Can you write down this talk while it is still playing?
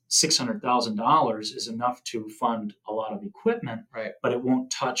$600,000 is enough to fund a lot of equipment, right, but it won't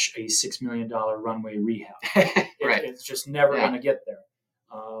touch a $6 million runway rehab. right. It's just never going to get there.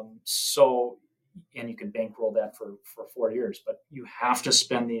 And you can bankroll that for 4 years, but you have to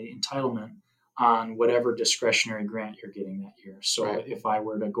spend the entitlement on whatever discretionary grant you're getting that year. So if I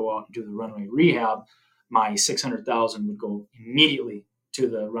were to go out and do the runway rehab, my $600,000 would go immediately to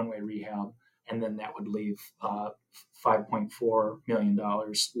the runway rehab, and then that would leave $5.4 million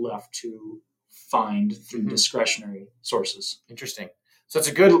left to find through discretionary sources. Interesting. So it's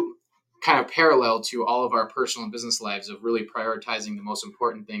a good kind of parallel to all of our personal and business lives of really prioritizing the most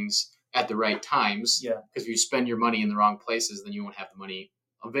important things at the right times. Yeah. Because if you spend your money in the wrong places, then you won't have the money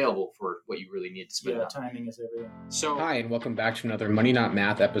available for what you really need to spend. Yeah, timing is everything. Hi, and welcome back to another Money Not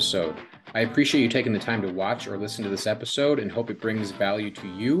Math episode. I appreciate you taking the time to watch or listen to this episode and hope it brings value to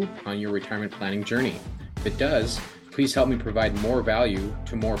you on your retirement planning journey. If it does, please help me provide more value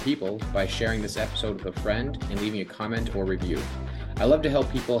to more people by sharing this episode with a friend and leaving a comment or review. I love to help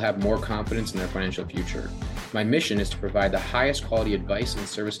people have more confidence in their financial future. My mission is to provide the highest quality advice and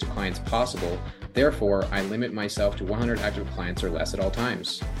service to clients possible. Therefore, I limit myself to 100 active clients or less at all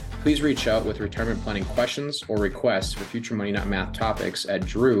times. Please reach out with retirement planning questions or requests for future Money Not Math topics at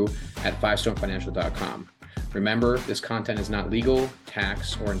drew@fivestonefinancial.com. Remember, this content is not legal,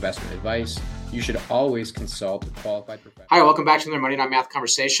 tax, or investment advice. You should always consult a qualified professional. Hi, welcome back to another Money Not Math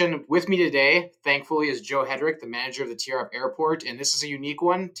conversation. With me today, thankfully, is Joe Hedrick, the manager of the TRF Airport, and this is a unique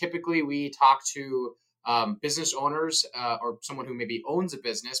one. Typically, we talk to business owners or someone who maybe owns a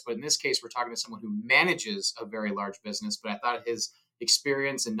business, but in this case, we're talking to someone who manages a very large business. But I thought his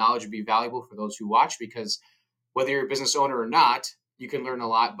experience and knowledge would be valuable for those who watch, because whether you're a business owner or not, you can learn a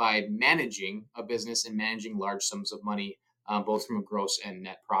lot by managing a business and managing large sums of money, both from a gross and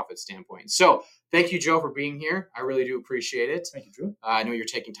net profit standpoint. So thank you, Joe, for being here. I really do appreciate it. Thank you, Drew. I know you're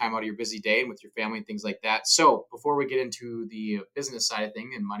taking time out of your busy day and with your family and things like that. So before we get into the business side of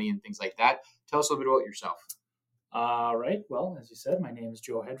things and money and things like that, tell us a little bit about yourself. All right. Well, as you said, my name is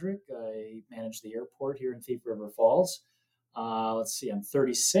Joe Hedrick. I manage the airport here in Thief River Falls. Let's see, I'm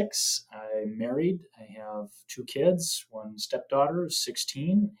 36. I'm married. I have 2 kids, one stepdaughter,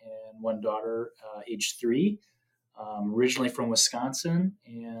 16, and one daughter, age 3. Originally from Wisconsin,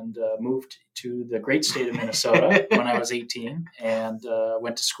 and moved to the great state of Minnesota when I was 18, and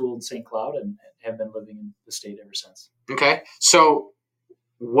went to school in St. Cloud and have been living in the state ever since. Okay. So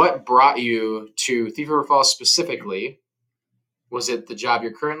what brought you to Thief River Falls specifically? Was it the job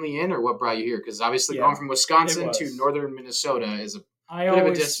you're currently in, or what brought you here? Because obviously going from Wisconsin to northern Minnesota is a bit of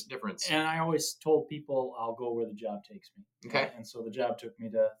a difference. And I always told people I'll go where the job takes me. Okay. And so the job took me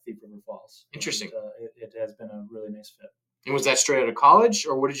to Thief River Falls. Interesting. And, it has been a really nice fit. And was that straight out of college,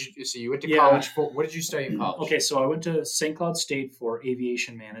 or what did you? So you went to college for? What did you study in college? Okay, so I went to St. Cloud State for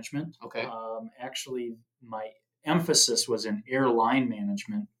aviation management. Okay. Actually, my emphasis was in airline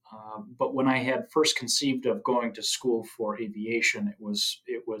management. But when I had first conceived of going to school for aviation, it was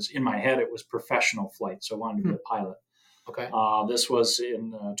in my head, it was professional flight. So I wanted to be a pilot. Okay. This was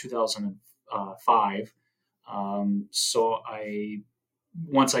in 2005. So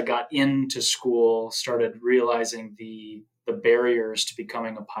once I got into school, started realizing the barriers to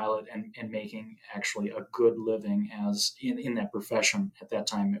becoming a pilot and making actually a good living as in that profession. At that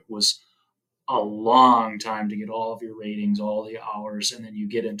time, it was a long time to get all of your ratings, all the hours, and then you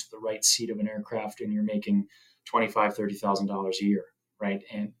get into the right seat of an aircraft and you're making $25,000, $30,000 a year, right?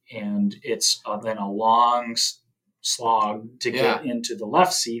 And it's then a long slog to get into the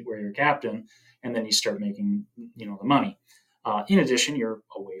left seat where you're captain, and then you start making the money. In addition, you're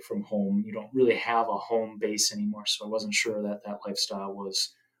away from home. You don't really have a home base anymore, so I wasn't sure that lifestyle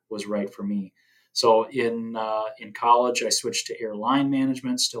was right for me. So in college, I switched to airline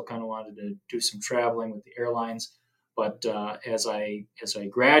management. Still kind of wanted to do some traveling with the airlines, but as I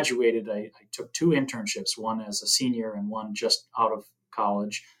graduated, I took 2 internships, one as a senior and one just out of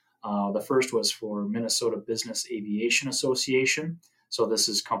college. The first was for Minnesota Business Aviation Association. So this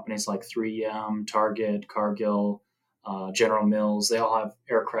is companies like 3M, Target, Cargill, General Mills. They all have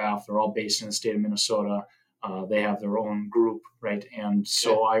aircraft. They're all based in the state of Minnesota. They have their own group, right? And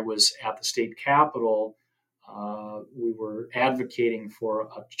so I was at the state capitol. We were advocating for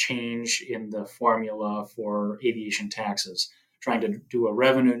a change in the formula for aviation taxes, trying to do a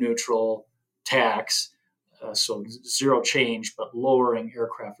revenue neutral tax, so zero change, but lowering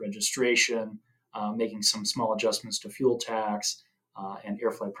aircraft registration, making some small adjustments to fuel tax and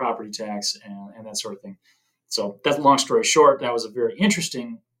air flight property tax and that sort of thing. So that's long story short. That was a very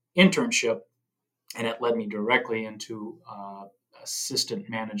interesting internship. And it led me directly into assistant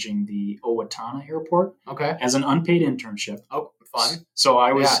managing the Owatonna Airport. Okay. As an unpaid internship. Oh, fun. So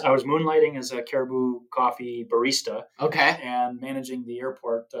I was moonlighting as a Caribou Coffee barista. Okay. And managing the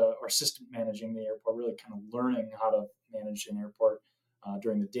airport, or assistant managing the airport, really kind of learning how to manage an airport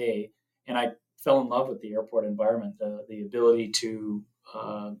during the day. And I fell in love with the airport environment, the ability to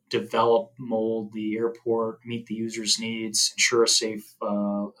develop, mold the airport, meet the user's needs, ensure a safe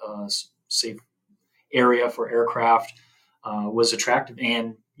area for aircraft was attractive,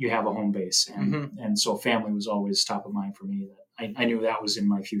 and you have a home base, and so family was always top of mind for me. That I knew that was in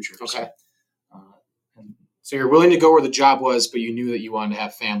my future. Okay. So you're willing to go where the job was, but you knew that you wanted to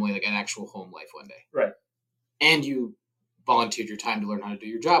have family, like an actual home life one day. Right. And you volunteered your time to learn how to do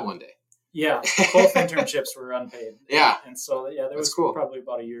your job one day. Yeah, both internships were unpaid. Yeah. And so, there That's was cool. Probably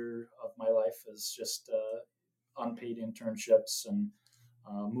about a year of my life as just unpaid internships and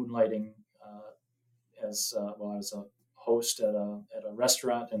moonlighting as I was a host at a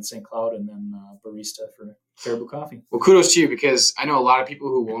restaurant in St. Cloud, and then barista for Caribou Coffee. Well, kudos to you, because I know a lot of people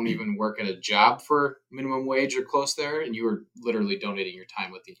who won't even work at a job for minimum wage or close there, and you were literally donating your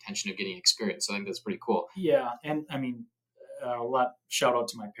time with the intention of getting experience. So I think that's pretty cool. Yeah, and I mean, shout out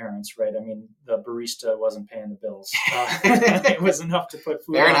to my parents, right? I mean, the barista wasn't paying the bills. It was enough to put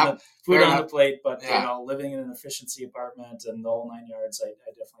food on the plate, but living in an efficiency apartment and the whole 9 yards, I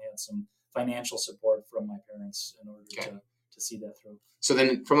definitely had some financial support from my parents in order to see that through. So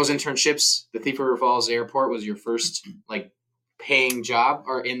then from those internships, the Thief River Falls Airport was your first paying job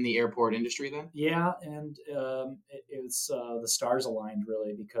or in the airport industry then? Yeah, and it was the stars aligned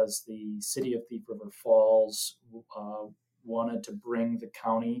really, because the city of Thief River Falls wanted to bring the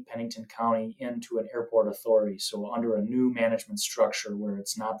county, Pennington County, into an airport authority. So under a new management structure where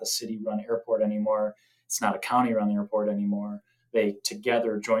it's not the city-run airport anymore, it's not a county-run airport anymore. They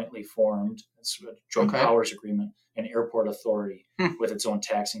together jointly formed, it's a joint powers agreement, an airport authority with its own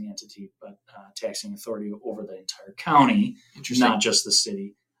taxing entity, but taxing authority over the entire county, not just the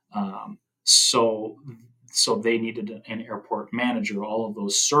city. So they needed an airport manager. All of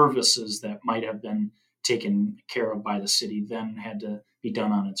those services that might have been taken care of by the city then had to be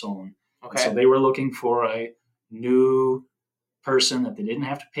done on its own. Okay. So they were looking for a new person that they didn't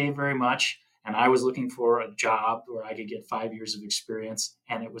have to pay very much. And I was looking for a job where I could get 5 years of experience,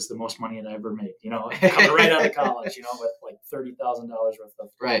 and it was the most money that I ever made. Coming right out of college, with like $30,000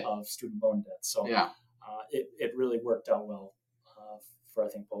 worth of student loan debt. So it really worked out well for I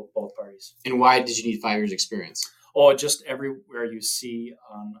think both parties. And why did you need 5 years experience? Oh, just everywhere you see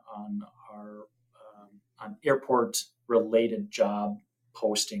on our on airport related job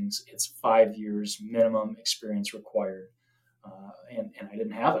postings, it's 5 years minimum experience required, and I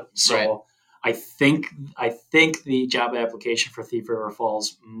didn't have it. So. I think the job application for Thief River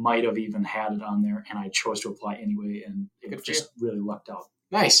Falls might have even had it on there, and I chose to apply anyway, and it just really lucked out.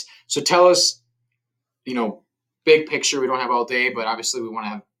 Nice. So tell us, big picture. We don't have all day, but obviously we want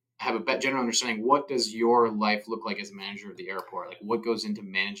to have a general understanding. What does your life look like as a manager of the airport? Like, what goes into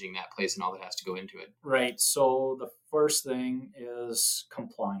managing that place and all that has to go into it? Right. So the first thing is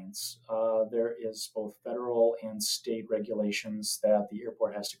compliance. There is both federal and state regulations that the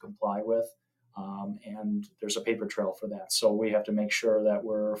airport has to comply with. And there's a paper trail for that. So we have to make sure that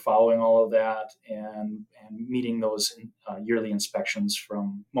we're following all of that and meeting those yearly inspections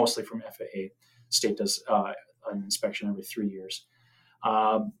mostly from FAA. State does an inspection every 3 years.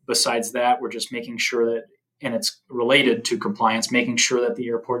 Besides that, we're just making sure that, and it's related to compliance, making sure that the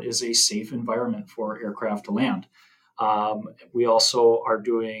airport is a safe environment for aircraft to land. We also are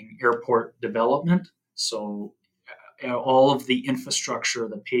doing airport development. So all of the infrastructure,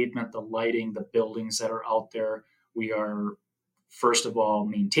 the pavement, the lighting, the buildings that are out there, we are first of all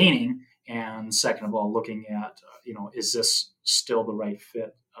maintaining, and second of all looking at, is this still the right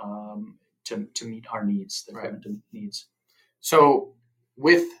fit to meet our needs, the current needs. So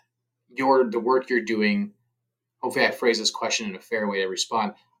with the work you're doing, hopefully I phrase this question in a fair way to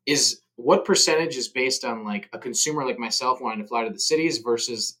respond, is what percentage is based on like a consumer like myself wanting to fly to the cities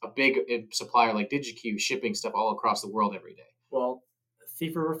versus a big supplier like DigiQ shipping stuff all across the world every day? Well,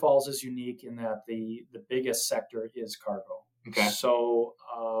 Thief River Falls is unique in that the biggest sector is cargo. Okay. So,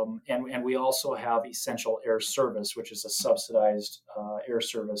 and we also have Essential Air Service, which is a subsidized air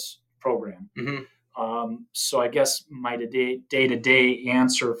service program. Mm-hmm. So I guess my day-to-day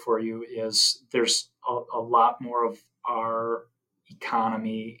answer for you is there's a lot more of our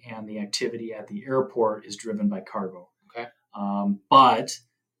economy and the activity at the airport is driven by cargo. Okay. But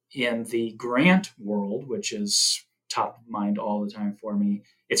in the grant world, which is top of mind all the time for me,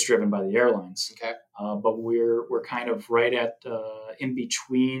 it's driven by the airlines. Okay. But we're kind of right at in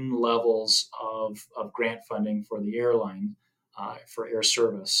between levels of grant funding for the airline. for air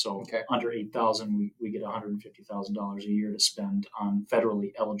service. So under 8,000, we get $150,000 a year to spend on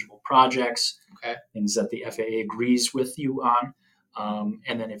federally eligible projects, things that the FAA agrees with you on.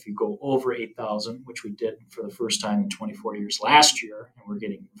 And then if you go over 8,000, which we did for the first time in 24 years last year, and we're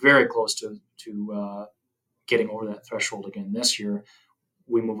getting very close to getting over that threshold again this year,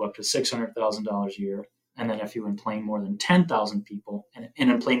 we move up to $600,000 a year. And then if you enplane more than 10,000 people, and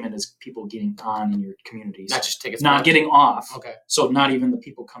enplanement is people getting on in your communities, not just tickets, not getting off. Okay. So not even the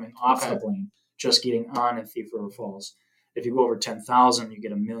people coming off the plane, just getting on in Thief River Falls. If you go over 10,000, you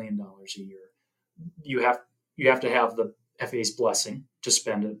get $1 million a year. You have to have the FAA's blessing to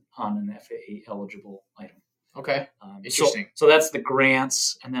spend it on an FAA eligible item. Okay. Interesting. So that's the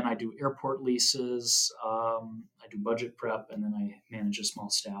grants, and then I do airport leases. I do budget prep, and then I manage a small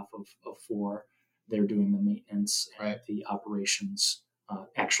staff of 4. They're doing the maintenance and the operations,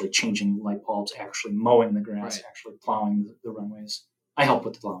 actually changing light bulbs, actually mowing the grass, actually plowing the runways. I help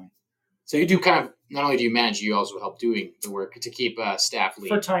with the plowing. So you do kind of, not only do you manage, you also help doing the work to keep staff lean.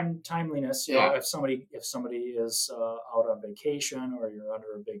 For timeliness, you know, if somebody is out on vacation or you're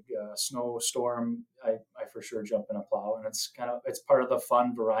under a big snowstorm, I for sure jump in a plow, and it's part of the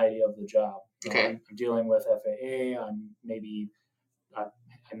fun variety of the job. I'm dealing with FAA.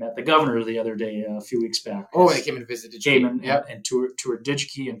 I met the governor the other day, a few weeks back. Oh, and he came and visited you. And toured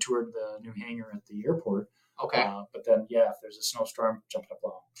DigiKey and toured the new hangar at the airport. Okay. But then, if there's a snowstorm, jump in a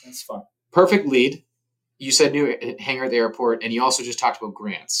plow. It's fun. Perfect lead. You said new hangar at the airport, and you also just talked about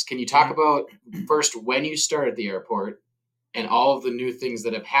grants. Can you talk about first when you started the airport and all of the new things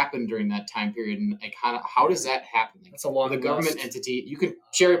that have happened during that time period, and like how does that happen? Like, that's a long government entity. You can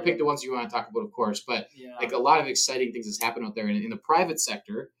cherry pick the ones you want to talk about, of course, but like a lot of exciting things has happened out there. And in the private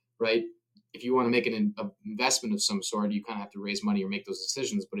sector, right? If you want to make an investment of some sort, you kind of have to raise money or make those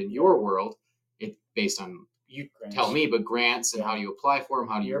decisions. But in your world, it's based on grants. Tell me, but grants and how you apply for them.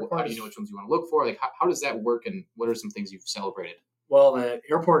 How do you know which ones you want to look for? Like how does that work, and what are some things you've celebrated? Well, the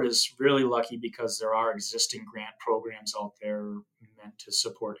airport is really lucky because there are existing grant programs out there meant to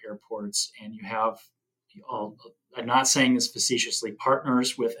support airports, and you have, I'm not saying this facetiously,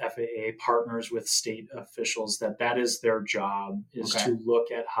 partners with FAA, partners with state officials, that is their job, is to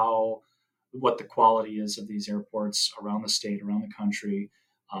look at what the quality is of these airports around the state, around the country,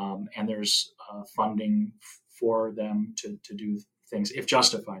 and there's funding for them to do things if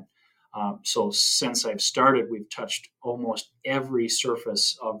justified. So since I've started, we've touched almost every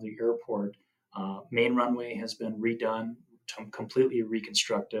surface of the airport. Main runway has been redone, completely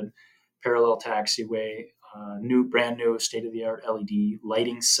reconstructed, parallel taxiway, brand new state-of-the-art LED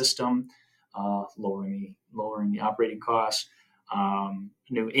lighting system, lowering the operating costs,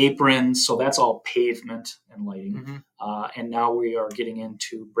 new aprons. So that's all pavement and lighting. And now we are getting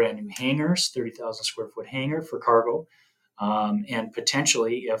into brand new hangars, 30,000 square foot hangar for cargo. And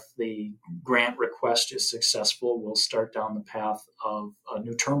potentially, if the grant request is successful, we'll start down the path of a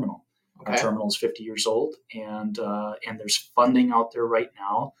new terminal. Our terminal is 50 years old, and there's funding out there right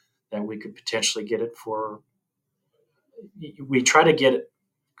now that we could potentially get it for. We try to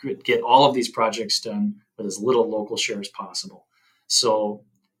get all of these projects done with as little local share as possible. So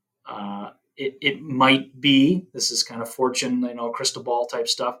it might be, this is kind of fortune, crystal ball type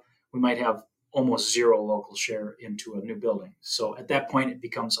stuff. We might have almost zero local share into a new building. So at that point, it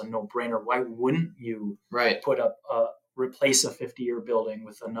becomes a no-brainer. Why wouldn't you replace a 50-year building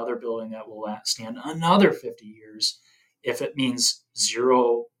with another building that will stand another 50 years if it means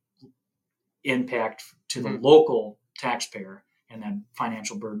zero impact to the local taxpayer, and that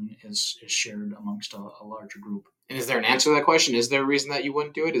financial burden is shared amongst a larger group? And is there an answer to that question? Is there a reason that you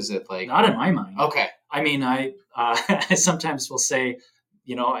wouldn't do it? Is it like... Not in my mind. Okay. I mean, I sometimes will say,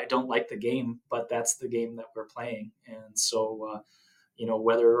 I don't like the game, but that's the game that we're playing. And so,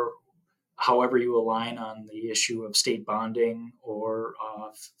 however you align on the issue of state bonding or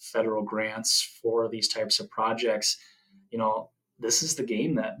federal grants for these types of projects, this is the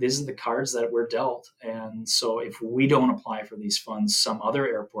game these are the cards that we're dealt. And so if we don't apply for these funds, some other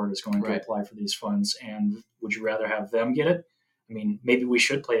airport is going to apply for these funds. And would you rather have them get it? I mean, maybe we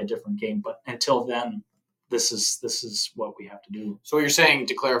should play a different game, but until then, this is what we have to do. So what you're saying,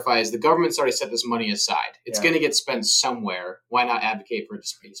 to clarify, is the government's already set this money aside. It's going to get spent somewhere. Why not advocate for it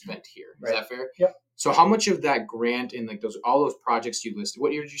to be spent here? Is that fair? Yep. So how much of that grant in all those projects you listed,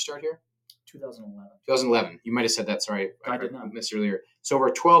 what year did you start here? 2011. 2011. You might have said that. Sorry. I did not. Missed earlier. So over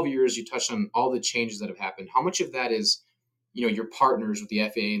 12 years, you touched on all the changes that have happened. How much of that is, your partners with the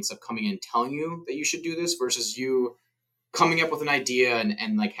FAA and stuff coming in telling you that you should do this versus you coming up with an idea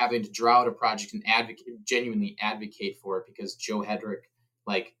and like having to draw out a project and genuinely advocate for it because Joe Hedrick,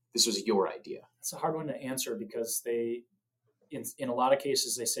 like, this was your idea? It's a hard one to answer because in a lot of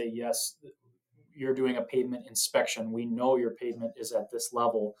cases, they say, yes, you're doing a pavement inspection. We know your pavement is at this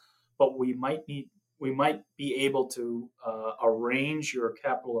level, but we might be able to arrange your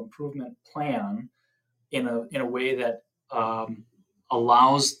capital improvement plan in a way that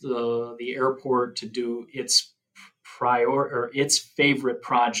allows the airport to do its its favorite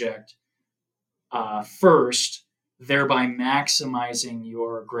project first, thereby maximizing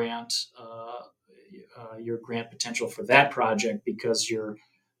your grant potential for that project, because you're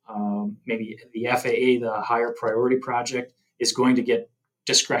maybe the FAA, the higher priority project, is going to get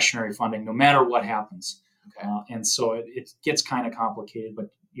discretionary funding no matter what happens. Okay. And so it gets kind of complicated, but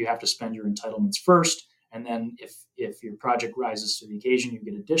you have to spend your entitlements first. And then if your project rises to the occasion, you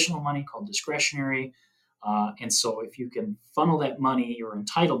get additional money called discretionary. And so if you can funnel that money, your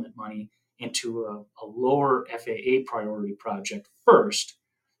entitlement money, into a lower FAA priority project first,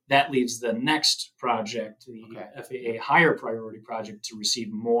 that leaves the next project, the FAA higher priority project, to receive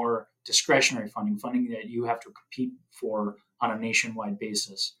more discretionary funding that you have to compete for on a nationwide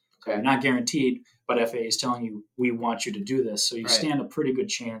basis. Okay. So you're not guaranteed, but FAA is telling you, we want you to do this. So you stand a pretty good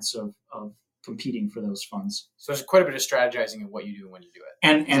chance of competing for those funds. So there's quite a bit of strategizing in what you do when you do it.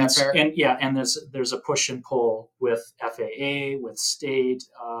 And there's a push and pull with FAA, with state,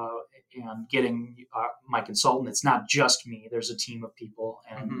 and getting my consultant. It's not just me. There's a team of people,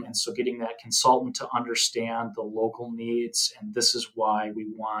 and so getting that consultant to understand the local needs, and this is why we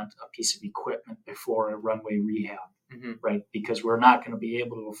want a piece of equipment before a runway rehab, right? Because we're not going to be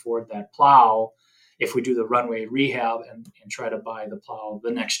able to afford that plow if we do the runway rehab and try to buy the plow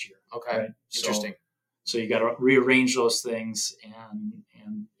the next year. Okay, right? Interesting. So you got to rearrange those things, and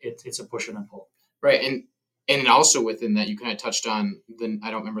it's a push and a pull. Right, and also within that, you kind of touched on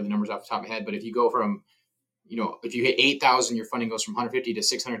I don't remember the numbers off the top of my head, but if you go from, if you hit 8,000, your funding goes from 150 to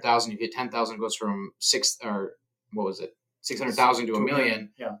 600,000. If you hit 10,000, it goes from 600,000 to $1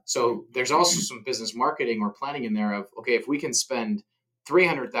 million. Yeah. So there's also some business marketing or planning in there of, okay, if we can spend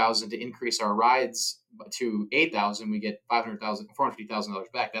 300,000 to increase our rides to 8,000, we get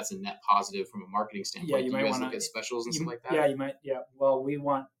 $450,000 back. That's a net positive from a marketing standpoint. Yeah, you might want to look at specials and stuff like that. Yeah, you might. Yeah, well, we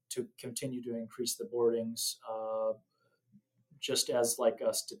want to continue to increase the boardings, just as like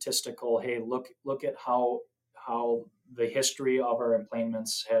a statistical. Hey, look at how the history of our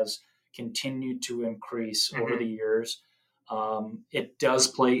enplanements has continued to increase over the years. It does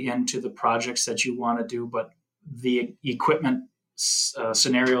play into the projects that you want to do, but the equipment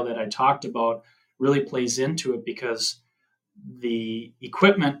scenario that I talked about really plays into it, because the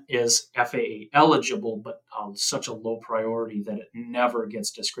equipment is FAA eligible, but such a low priority that it never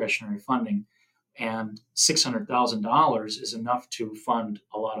gets discretionary funding. And $600,000 is enough to fund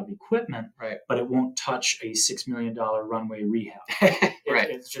a lot of equipment, right? But it won't touch a $6 million runway rehab. Right.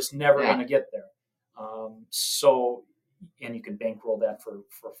 It's just never going to get there. So, and you can bankroll that for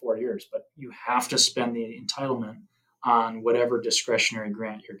 4 years, but you have to spend the entitlement on whatever discretionary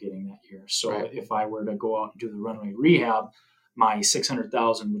grant you're getting that year. So if I were to go out and do the runway rehab, my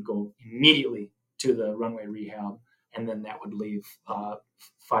 $600,000 would go immediately to the runway rehab, and then that would leave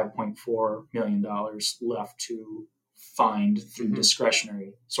 $5.4 million left to find through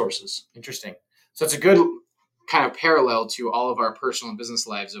discretionary sources. Interesting. So it's a good kind of parallel to all of our personal and business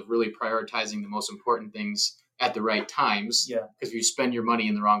lives of really prioritizing the most important things at the right times. Yeah. Because if you spend your money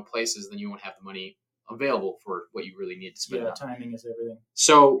in the wrong places, then you won't have the money available for what you really need to spend. Yeah, timing is everything.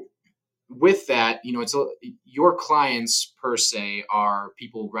 So with that, it's your clients per se are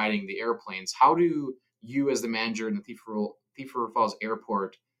people riding the airplanes. How do you, as the manager in the Thief River Falls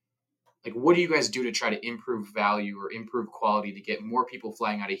Airport, what do you guys do to try to improve value or improve quality to get more people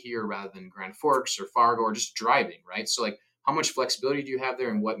flying out of here rather than Grand Forks or Fargo or just driving, right? So how much flexibility do you have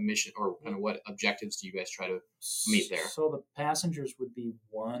there, and what mission or kind of what objectives do you guys try to meet there? So the passengers would be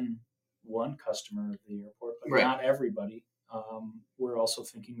one customer of the airport, but not everybody. We're also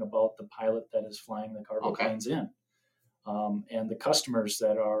thinking about the pilot that is flying the cargo planes in, and the customers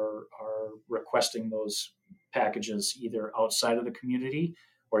that are requesting those packages either outside of the community,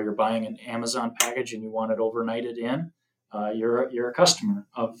 or you're buying an Amazon package and you want it overnighted in. You're a customer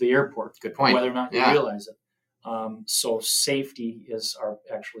of the airport. Good point. Whether or not you realize it. So safety is our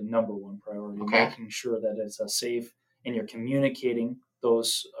actually number one priority. Making sure that it's a safe, and you're communicating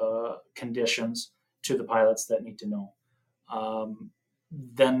those conditions to the pilots that need to know.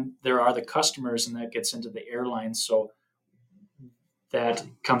 Then there are the customers, and that gets into the airlines. So that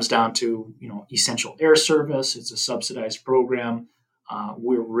comes down to, essential air service. It's a subsidized program.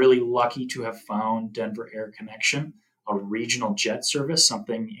 We're really lucky to have found Denver Air Connection, a regional jet service,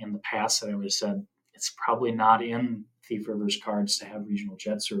 something in the past that I would have said it's probably not in Thief River's cards to have regional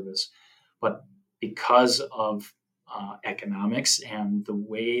jet service. But because of economics and the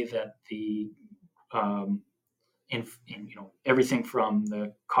way that the everything from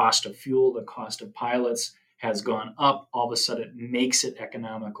the cost of fuel, the cost of pilots has gone up. All of a sudden, it makes it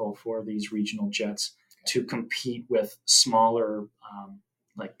economical for these regional jets to compete with smaller,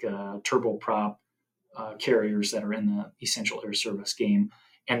 turboprop carriers that are in the essential air service game,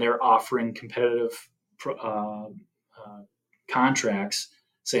 and they're offering competitive contracts,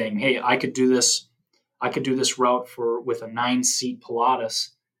 saying, "Hey, I could do this. I could do this route with a 9-seat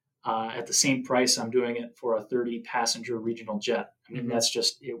Pilatus at the same price I'm doing it for a 30-passenger regional jet." I mean,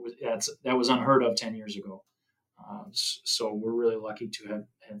 that was unheard of 10 years ago. So we're really lucky to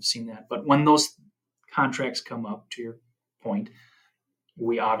have seen that. But when those contracts come up, to your point,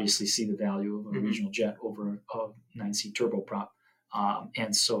 we obviously see the value of a regional jet over a 9-seat turboprop.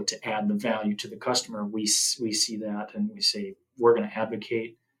 And so to add the value to the customer, we see that and we say, we're going to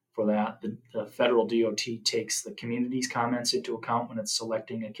advocate for that. The federal DOT takes the community's comments into account when it's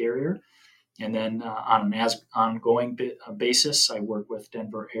selecting a carrier. And then on an ongoing basis, I work with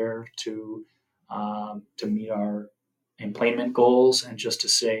Denver Air to meet our enplanement goals and just to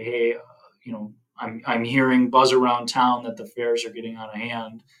say, hey, I'm hearing buzz around town that the fares are getting out of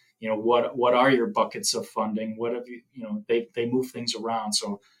hand. What are your buckets of funding? What have they move things around.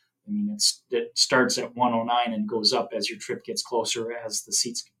 So, I mean, it starts at 109 and goes up as your trip gets closer as the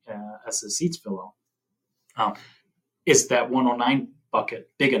seats fill out. Is that 109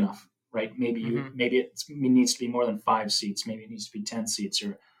 bucket big enough? Right? Maybe it needs to be more than 5 seats. Maybe it needs to be 10 seats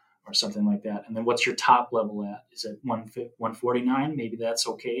or something like that. And then what's your top level at? Is it 149? Maybe that's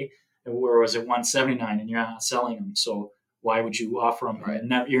okay. Or was it 179 and you're not selling them? So why would you offer them?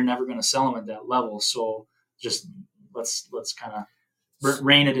 Right. You're never going to sell them at that level. So just let's kind of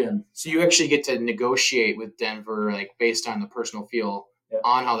rein it in. So you actually get to negotiate with Denver, like based on the personal feel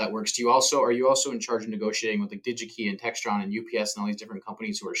on how that works. Are you also in charge of negotiating with like DigiKey and Textron and UPS and all these different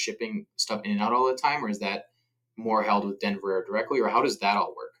companies who are shipping stuff in and out all the time? Or is that more held with Denver Air directly? Or how does that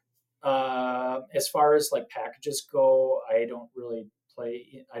all work? As far as like packages go, I don't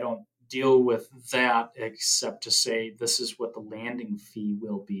deal with that except to say this is what the landing fee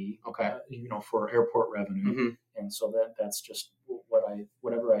will be. Okay. For airport revenue, and so that's just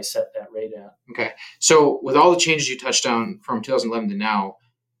whatever I set that rate at. Okay. So with all the changes you touched on from 2011 to now,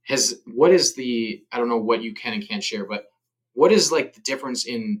 I don't know what you can and can't share, but what is like the difference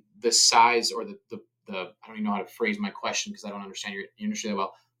in the size or the I don't even know how to phrase my question because I don't understand your industry that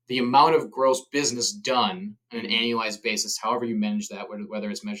well. The amount of gross business done on an annualized basis, however you manage that, whether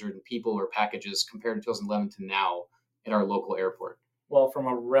it's measured in people or packages, compared to 2011 to now at our local airport. Well, from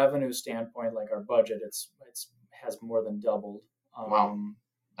a revenue standpoint, like our budget, has more than doubled. Wow,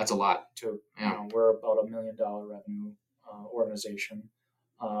 that's a lot. We're about $1 million revenue organization.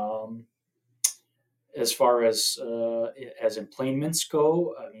 As far as enplanements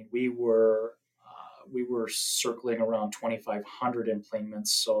go, I mean, we were circling around 2,500 enplanements,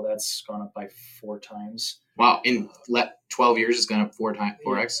 so that's gone up by 4 times. Wow! In 12 years, it's gone up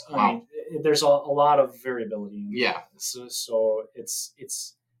 4x. Wow! I mean, there's a lot of variability. So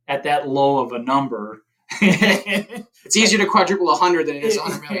it's at that low of a number. It's easier to quadruple 100 than it is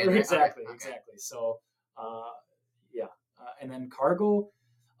 100 million. Right? Exactly. So, and then cargo.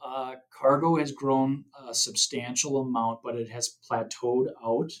 Cargo has grown a substantial amount, but it has plateaued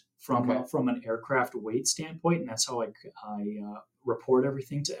out from an aircraft weight standpoint, and that's how I report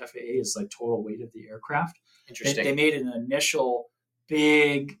everything to FAA is like total weight of the aircraft. Interesting. They made an initial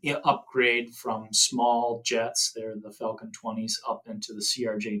big upgrade from small jets. They're the Falcon 20s up into the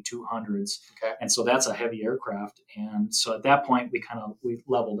CRJ 200s, and so that's a heavy aircraft. And so at that point, we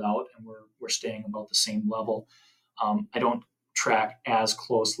leveled out, and we're staying about the same level. I don't track as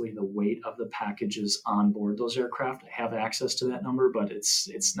closely the weight of the packages on board those aircraft. I have access to that number, but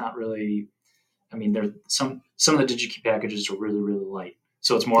it's not really. I mean, there's some of the DigiKey packages are really, really light,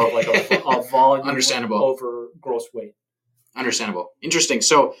 so it's more of like a volume Understandable. Over gross weight. Understandable. Interesting.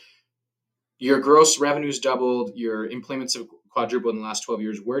 So your gross revenues doubled, your enplanements have quadrupled in the last 12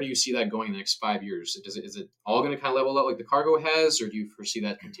 years. Where do you see that going in the next 5 years? Is it all going to kind of level out like the cargo has, or do you foresee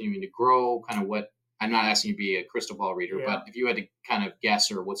that continuing to grow? Kind of what? I'm not asking you to be a crystal ball reader, but if you had to kind of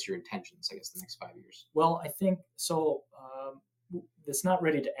guess, or what's your intentions, I guess, the next 5 years? Well, I think so. It's not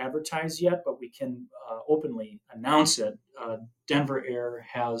ready to advertise yet, but we can openly announce it. Denver Air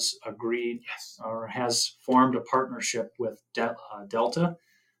has agreed or has formed a partnership with Delta.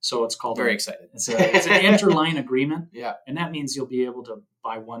 So it's called very excited. It's an interline agreement. Yeah. And that means you'll be able to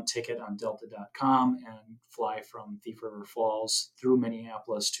buy one ticket on delta.com and fly from Thief River Falls through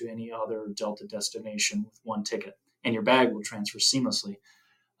Minneapolis to any other Delta destination with one ticket, and your bag will transfer seamlessly.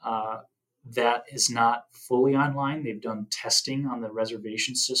 That is not fully online. They've done testing on the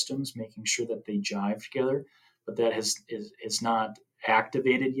reservation systems, making sure that they jive together, but that is not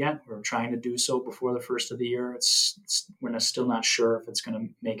activated yet. We're trying to do so before the first of the year. We're still not sure if it's going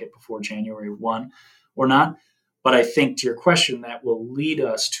to make it before January 1 or not. But I think to your question, that will lead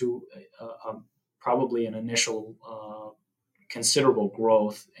us to probably an initial considerable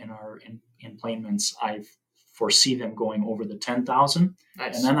growth in our enplanements. I foresee them going over the 10,000.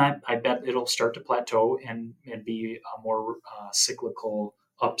 Nice. And then I bet it'll start to plateau and be a more cyclical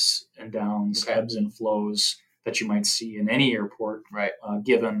ups and downs, ebbs and flows that you might see in any airport. Right.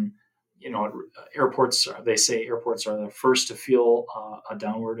 Given, airports, they say airports are the first to feel a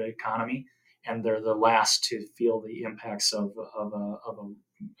downward economy, and they're the last to feel the impacts of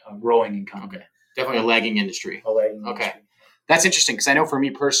a growing economy. Okay. Definitely a lagging industry. Okay. That's interesting, because I know for me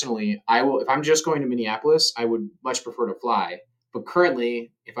personally, if I'm just going to Minneapolis, I would much prefer to fly. But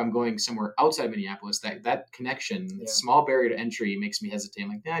currently, if I'm going somewhere outside of Minneapolis, that connection, small barrier to entry, makes me hesitate. I'm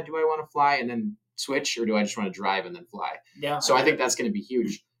like, do I want to fly and then switch, or do I just want to drive and then fly? Yeah. So I think that's going to be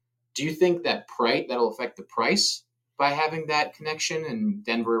huge. Do you think that that'll affect the price by having that connection, and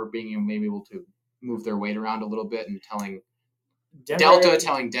Denver being maybe able to move their weight around a little bit and telling Delta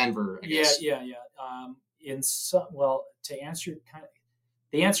telling Denver? I guess. Yeah.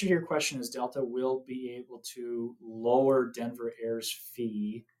 The answer to your question is Delta will be able to lower Denver Air's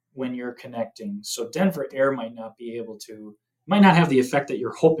fee when you're connecting. So Denver Air might not have the effect that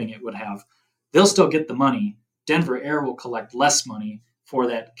you're hoping it would have. They'll still get the money. Denver Air will collect less money for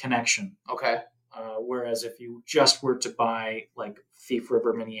that connection. Okay. Whereas if you just were to buy like Thief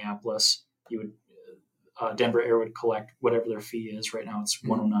River, Minneapolis, you would Denver Air would collect whatever their fee is. Right now it's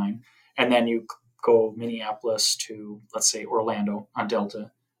 $109, and then you go Minneapolis to, let's say, Orlando on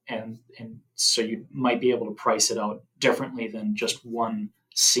Delta, and so you might be able to price it out differently than just one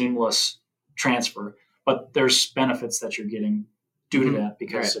seamless transfer. But there's benefits that you're getting due to that,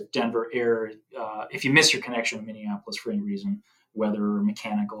 because if Denver Air, if you miss your connection in Minneapolis for any reason, weather or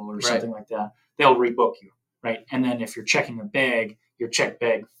mechanical or something like that, they'll rebook you, right? And then if you're checking a bag, your checked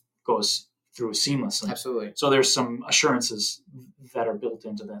bag goes through seamlessly. Absolutely. So there's some assurances that are built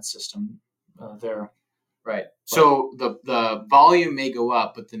into that system there. Right. So the volume may go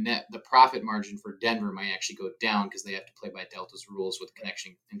up, but the profit margin for Denver might actually go down because they have to play by Delta's rules with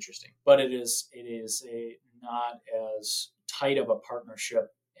connection. Interesting. But it is not as tight of a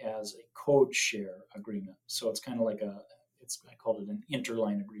partnership as a code share agreement. So it's kind of like I called it an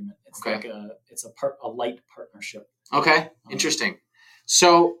interline agreement. It's like a light partnership. Okay. Interesting.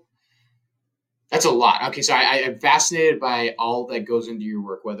 So that's a lot. Okay, so I'm fascinated by all that goes into your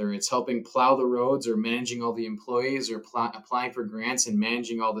work, whether it's helping plow the roads or managing all the employees or applying for grants and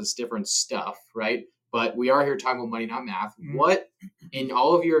managing all this different stuff, right? But we are here talking about money, not math. Mm-hmm. What, in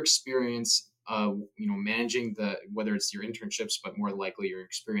all of your experience, managing whether it's your internships, but more likely your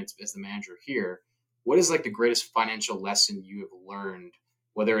experience as the manager here, what is like the greatest financial lesson you have learned,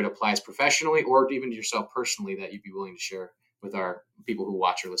 whether it applies professionally or even to yourself personally, that you'd be willing to share with our people who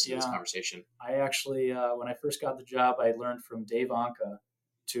watch or listen to this conversation? I actually, when I first got the job, I learned from Dave Anka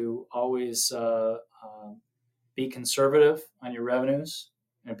to always be conservative on your revenues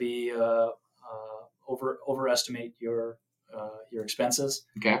and be overestimate your expenses,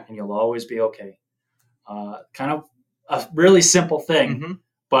 and you'll always be okay. Kind of a really simple thing,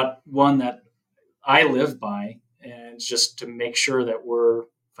 but one that I live by, and it's just to make sure that we're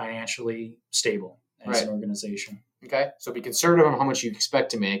financially stable as an organization. Okay, so be conservative on how much you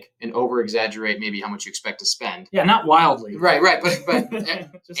expect to make and over-exaggerate maybe how much you expect to spend. Yeah, not wildly. Right, but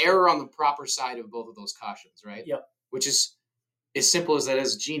err on the proper side of both of those cautions, right? Yep. Which is, as simple as that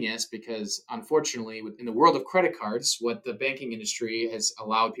is, genius, because unfortunately, in the world of credit cards, what the banking industry has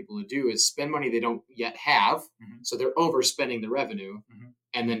allowed people to do is spend money they don't yet have, so they're overspending the revenue,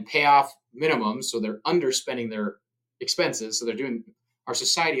 and then pay off minimums, so they're underspending their expenses, so they're doing... Our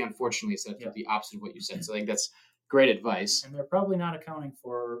society, unfortunately, is set up the opposite of what you said, so I think that's great advice. And they're probably not accounting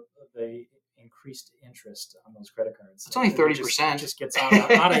for the increased interest on those credit cards. It's only 30%. It just gets out of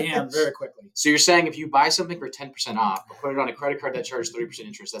hand very quickly. So you're saying if you buy something for 10% off, but put it on a credit card that charges 30%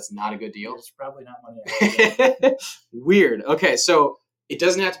 interest, that's not a good deal? It's probably not money. Weird. Okay, so it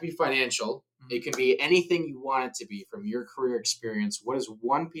doesn't have to be financial. It can be anything you want it to be from your career experience. What is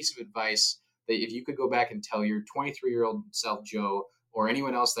one piece of advice that if you could go back and tell your 23-year-old self, Joe, or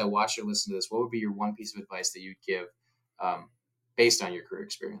anyone else that watched or listened to this, what would be your one piece of advice that you'd give based on your career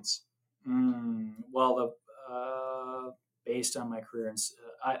experience? Based on my career,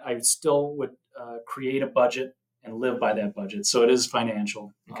 I still would create a budget and live by that budget. So it is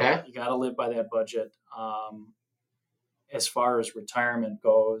financial. Okay. You got to live by that budget. as far as retirement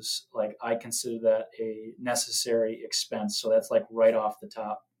goes, like I consider that a necessary expense. So that's like right off the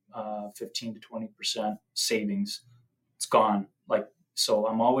top, 15 to 20% savings. It's gone. Like, so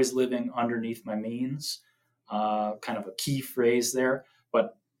I'm always living underneath my means, kind of a key phrase there,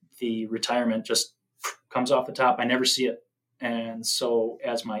 but the retirement just comes off the top. I never see it. And so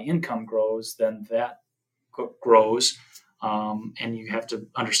as my income grows, then that grows. And you have to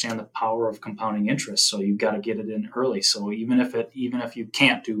understand the power of compounding interest. So you've got to get it in early. So even if you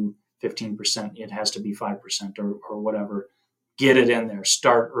can't do 15%, it has to be 5% or whatever. Get it in there.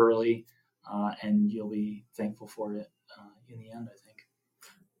 Start early, and you'll be thankful for it in the end, I think.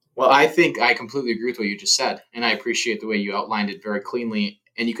 Well, I think I completely agree with what you just said, and I appreciate the way you outlined it very cleanly.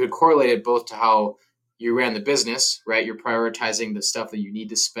 And you could correlate it both to how you ran the business, right? You're prioritizing the stuff that you need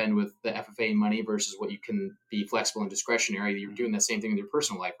to spend with the FFA money versus what you can be flexible and discretionary. You're doing the same thing in your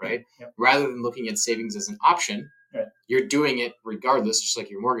personal life, right? Yep. Rather than looking at savings as an option, right. You're doing it regardless, just like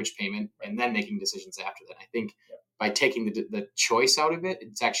your mortgage payment, right. And then making decisions after that. I think by taking the choice out of it,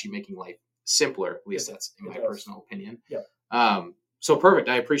 it's actually making life simpler. At least that's in my personal opinion. Yeah. So perfect.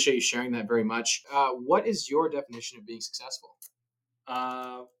 I appreciate you sharing that very much. What is your definition of being successful?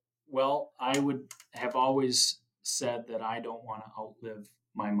 Well, I would have always said that I don't want to outlive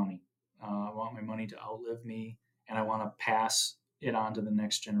my money. I want my money to outlive me, and I want to pass it on to the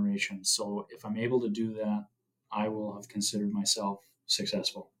next generation. So if I'm able to do that, I will have considered myself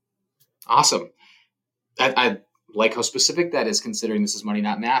successful. Awesome. I like how specific that is, considering this is money,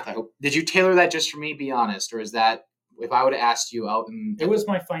 not math. I hope. Did you tailor that just for me? Be honest, or is that if I would have asked you out? It was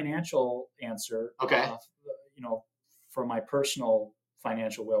my financial answer. Okay. For my personal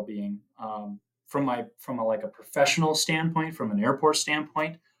financial well-being, from a professional standpoint, from an airport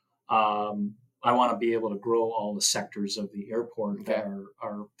standpoint, I want to be able to grow all the sectors of the airport that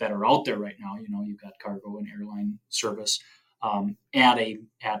are out there right now. You've got cargo and airline service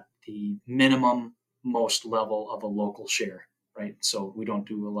at the minimum most level of a local share, right? So we don't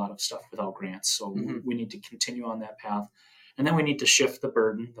do a lot of stuff without grants. So we need to continue on that path, and then we need to shift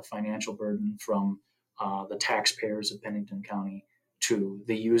the financial burden from the taxpayers of Pennington County to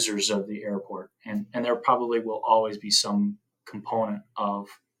the users of the airport, and there probably will always be some component of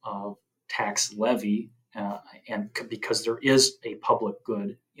tax levy, and because there is a public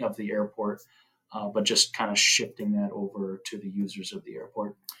good of the airport, but just kind of shifting that over to the users of the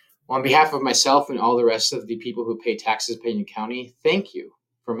airport. Well, on behalf of myself and all the rest of the people who pay taxes in Pennington County, thank you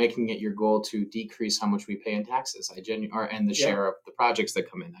for making it your goal to decrease how much we pay in taxes. And the share of the projects that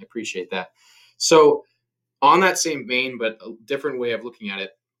come in. I appreciate that. So on that same vein, but a different way of looking at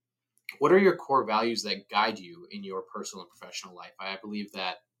it, what are your core values that guide you in your personal and professional life? I believe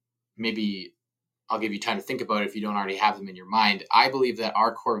that maybe I'll give you time to think about it if you don't already have them in your mind. I believe that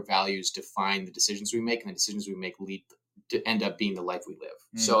our core values define the decisions we make, and the decisions we make lead to end up being the life we live.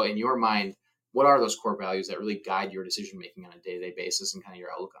 So in your mind, what are those core values that really guide your decision making on a day-to-day basis and kind of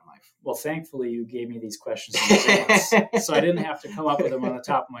your outlook on life? Well, thankfully, you gave me these questions in advance, so I didn't have to come up with them on the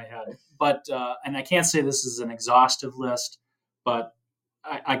top of my head. But and I can't say this is an exhaustive list, but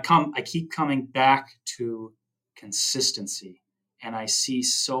I keep coming back to consistency, and I see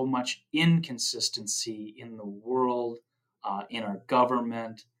so much inconsistency in the world, in our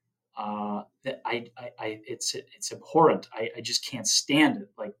government, that it's abhorrent. I just can't stand it.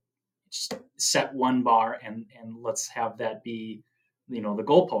 Like, just set one bar and let's have that be, the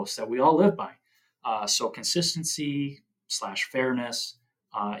goalpost that we all live by. So consistency / fairness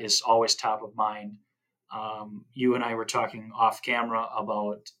is always top of mind. You and I were talking off camera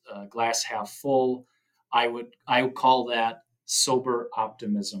about glass half full. I would call that sober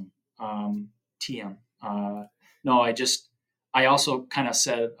optimism. TM. I also kind of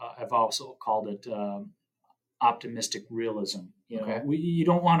said, I've also called it optimistic realism. You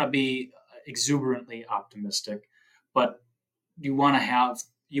don't want to be exuberantly optimistic, but you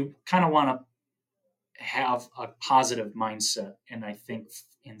kind of want to have a positive mindset. And I think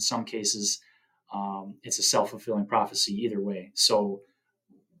in some cases, it's a self-fulfilling prophecy either way. So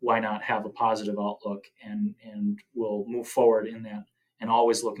why not have a positive outlook, and we'll move forward in that, and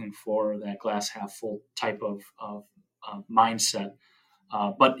always looking for that glass half full type of mindset.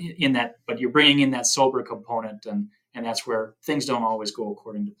 But you're bringing in that sober component, and that's where things don't always go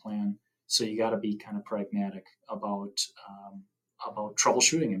according to plan. So you got to be kind of pragmatic about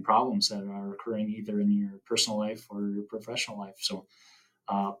troubleshooting and problems that are occurring either in your personal life or your professional life. So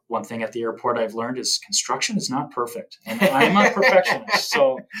one thing at the airport I've learned is construction is not perfect, and I'm a perfectionist.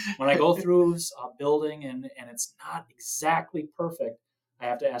 So when I go through a building and it's not exactly perfect, I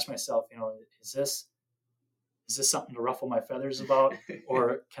have to ask myself, is this something to ruffle my feathers about,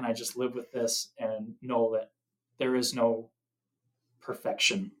 or can I just live with this and know that there is no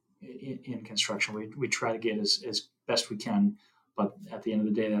perfection in construction. We try to get as best we can, but at the end of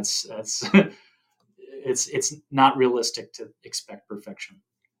the day, that's it's not realistic to expect perfection.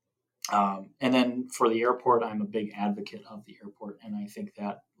 And then for the airport, I'm a big advocate of the airport, and I think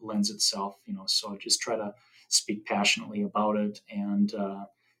that lends itself, so I just try to speak passionately about it. And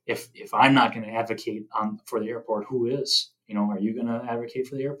if I'm not going to advocate for the airport, who is? Are you going to advocate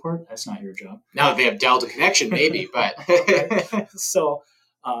for the airport? That's not your job. Now they have Delta connection, maybe, but so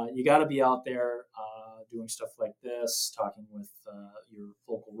you got to be out there doing stuff like this, talking with your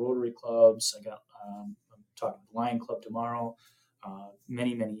local Rotary clubs. I'm talking with the Lion Club tomorrow.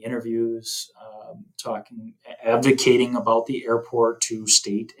 Many interviews, advocating about the airport to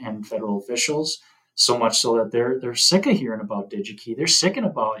state and federal officials. So much so that they're sick of hearing about DigiKey. They're sick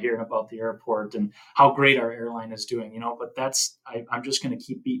of hearing about the airport and how great our airline is doing. But I'm just going to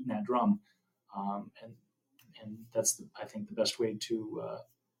keep beating that drum, and that's I think the best way to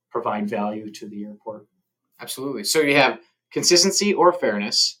provide value to the airport. Absolutely. So you have consistency or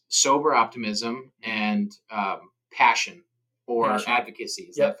fairness, sober optimism, and passion. Or advocacy.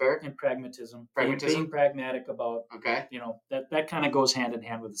 Is that fair? And pragmatism. Pragmatism? Being pragmatic about, okay. That kind of goes hand in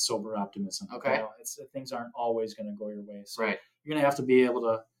hand with sober optimism. Okay. Things aren't always going to go your way. So right. You're going to have to be able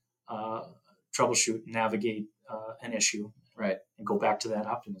to troubleshoot, navigate an issue. Right. And go back to that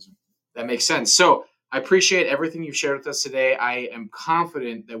optimism. That makes sense. So I appreciate everything you've shared with us today. I am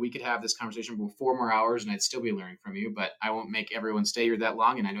confident that we could have this conversation for 4 more hours and I'd still be learning from you, but I won't make everyone stay here that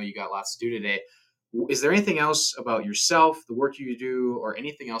long. And I know you got lots to do today. Is there anything else about yourself, the work you do, or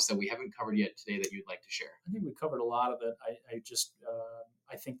anything else that we haven't covered yet today that you'd like to share? I think we covered a lot of it.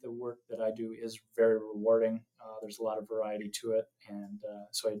 I think the work that I do is very rewarding. There's a lot of variety to it, and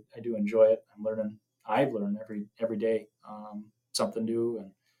so I do enjoy it. I've learned every day something new,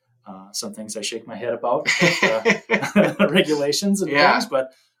 and some things I shake my head about, regulations and things.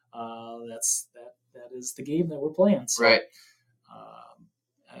 But that is the game that we're playing. So, right.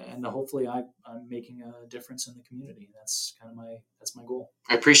 And hopefully I'm making a difference in the community. That's my goal.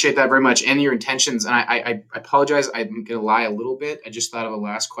 I appreciate that very much and your intentions. And I apologize. I'm going to lie a little bit. I just thought of a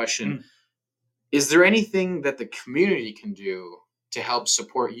last question. Is there anything that the community can do to help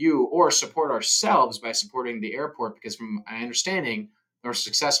support you or support ourselves by supporting the airport? Because from my understanding, the more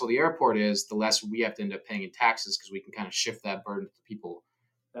successful the airport is, the less we have to end up paying in taxes because we can kind of shift that burden to the people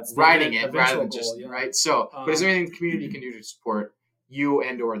riding it rather than just, right? So, but is there anything the community can do to support you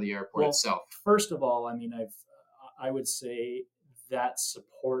and or the airport itself? First of all, I would say that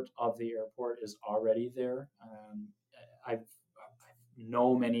support of the airport is already there. I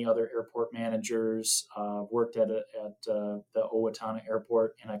know many other airport managers, worked at the Owatonna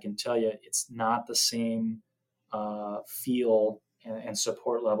Airport, and I can tell you it's not the same feel and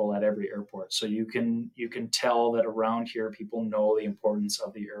support level at every airport. So you can tell that around here people know the importance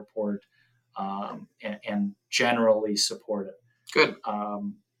of the airport and generally support it. Good.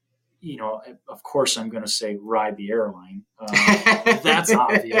 Of course, I'm going to say ride the airline. That's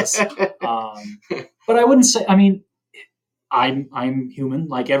obvious. But I wouldn't say. I'm human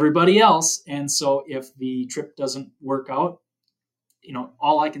like everybody else, and so if the trip doesn't work out,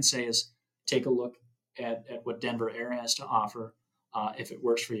 all I can say is take a look at what Denver Air has to offer. If it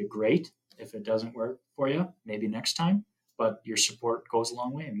works for you, great. If it doesn't work for you, maybe next time. But your support goes a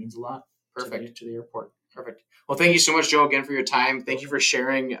long way. It means a lot. Perfect. To the airport. Perfect. Well, thank you so much, Joe, again for your time. Thank you for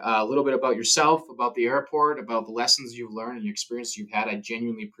sharing a little bit about yourself, about the airport, about the lessons you've learned and your experience you've had. I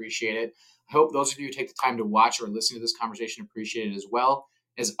genuinely appreciate it. I hope those of you who take the time to watch or listen to this conversation appreciate it as well.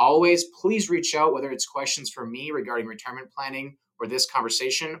 As always, please reach out, whether it's questions for me regarding retirement planning or this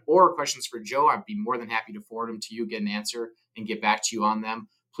conversation, or questions for Joe. I'd be more than happy to forward them to you, get an answer, and get back to you on them.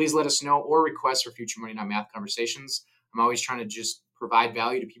 Please let us know or request for future Money Not Math conversations. I'm always trying to just provide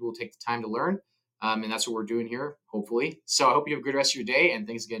value to people who take the time to learn. And that's what we're doing here, hopefully. So I hope you have a good rest of your day. And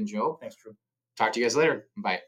thanks again, Joe. Thanks, Drew. Talk to you guys later. Bye.